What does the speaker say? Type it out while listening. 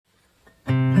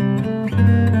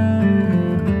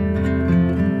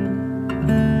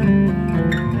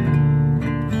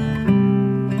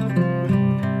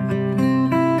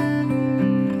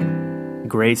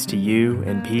Grace to you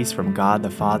and peace from God the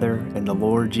Father and the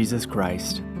Lord Jesus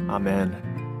Christ.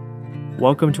 Amen.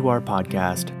 Welcome to our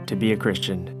podcast, To Be a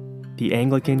Christian, the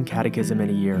Anglican Catechism in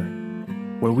a Year,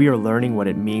 where we are learning what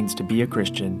it means to be a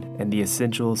Christian and the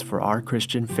essentials for our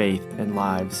Christian faith and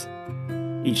lives.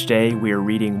 Each day we are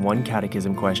reading one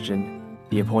catechism question,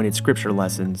 the appointed scripture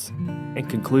lessons, and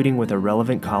concluding with a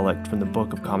relevant collect from the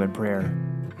Book of Common Prayer.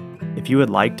 If you would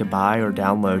like to buy or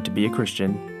download To Be a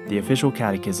Christian, the official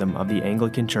catechism of the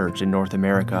Anglican Church in North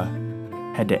America,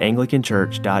 head to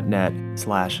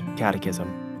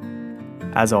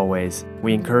anglicanchurch.net/catechism. As always,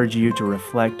 we encourage you to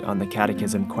reflect on the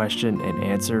catechism question and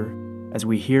answer as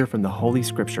we hear from the Holy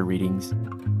Scripture readings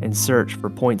and search for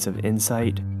points of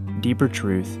insight, deeper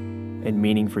truth, and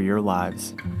meaning for your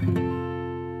lives.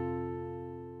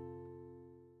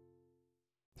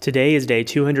 Today is day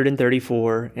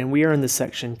 234, and we are in the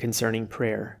section concerning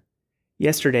prayer.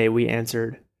 Yesterday we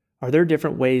answered, are there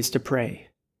different ways to pray?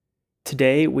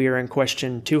 Today we are in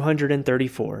question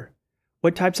 234.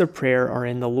 What types of prayer are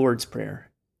in the Lord's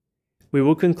Prayer? We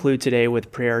will conclude today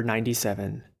with prayer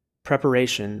 97,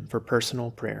 preparation for personal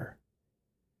prayer.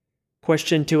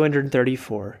 Question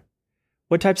 234.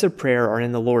 What types of prayer are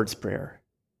in the Lord's Prayer?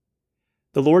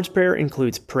 The Lord's Prayer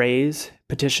includes praise,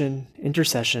 petition,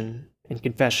 intercession, and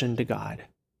confession to God.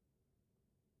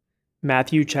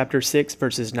 Matthew chapter 6,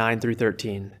 verses 9 through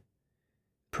 13.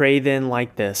 Pray then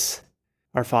like this,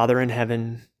 Our Father in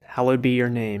heaven, hallowed be your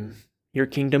name. Your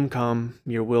kingdom come,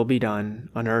 your will be done,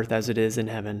 on earth as it is in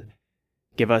heaven.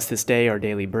 Give us this day our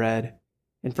daily bread,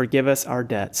 and forgive us our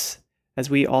debts, as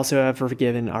we also have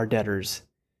forgiven our debtors.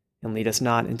 And lead us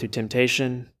not into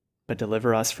temptation, but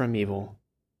deliver us from evil.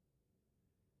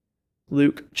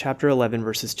 Luke chapter 11,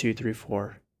 verses 2 through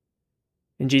 4.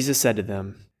 And Jesus said to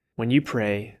them, When you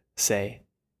pray, say,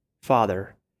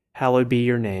 Father, hallowed be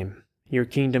your name. Your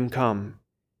kingdom come.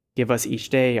 Give us each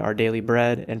day our daily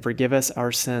bread, and forgive us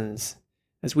our sins,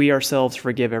 as we ourselves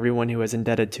forgive everyone who is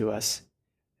indebted to us.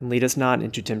 And lead us not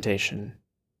into temptation.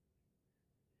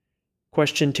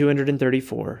 Question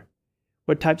 234.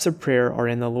 What types of prayer are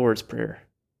in the Lord's Prayer?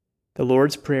 The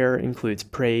Lord's Prayer includes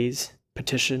praise,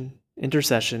 petition,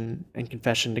 intercession, and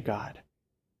confession to God.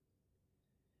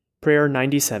 Prayer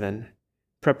 97.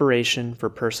 Preparation for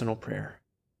personal prayer.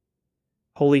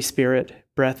 Holy Spirit,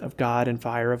 breath of God and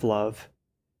fire of love,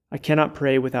 I cannot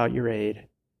pray without your aid.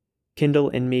 Kindle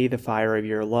in me the fire of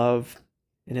your love,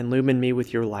 and illumine me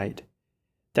with your light,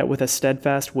 that with a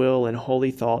steadfast will and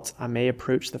holy thoughts I may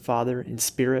approach the Father in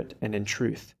spirit and in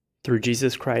truth, through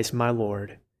Jesus Christ my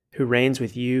Lord, who reigns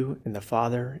with you and the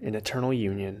Father in eternal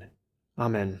union.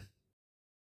 Amen.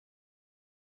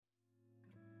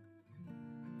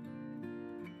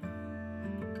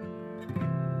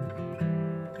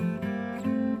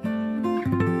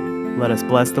 Let us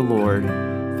bless the Lord.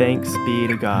 Thanks be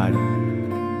to God.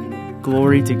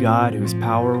 Glory to God, whose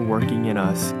power working in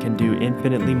us can do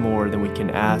infinitely more than we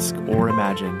can ask or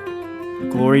imagine.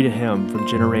 Glory to Him from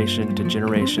generation to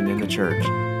generation in the Church,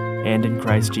 and in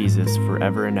Christ Jesus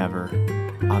forever and ever.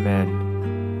 Amen.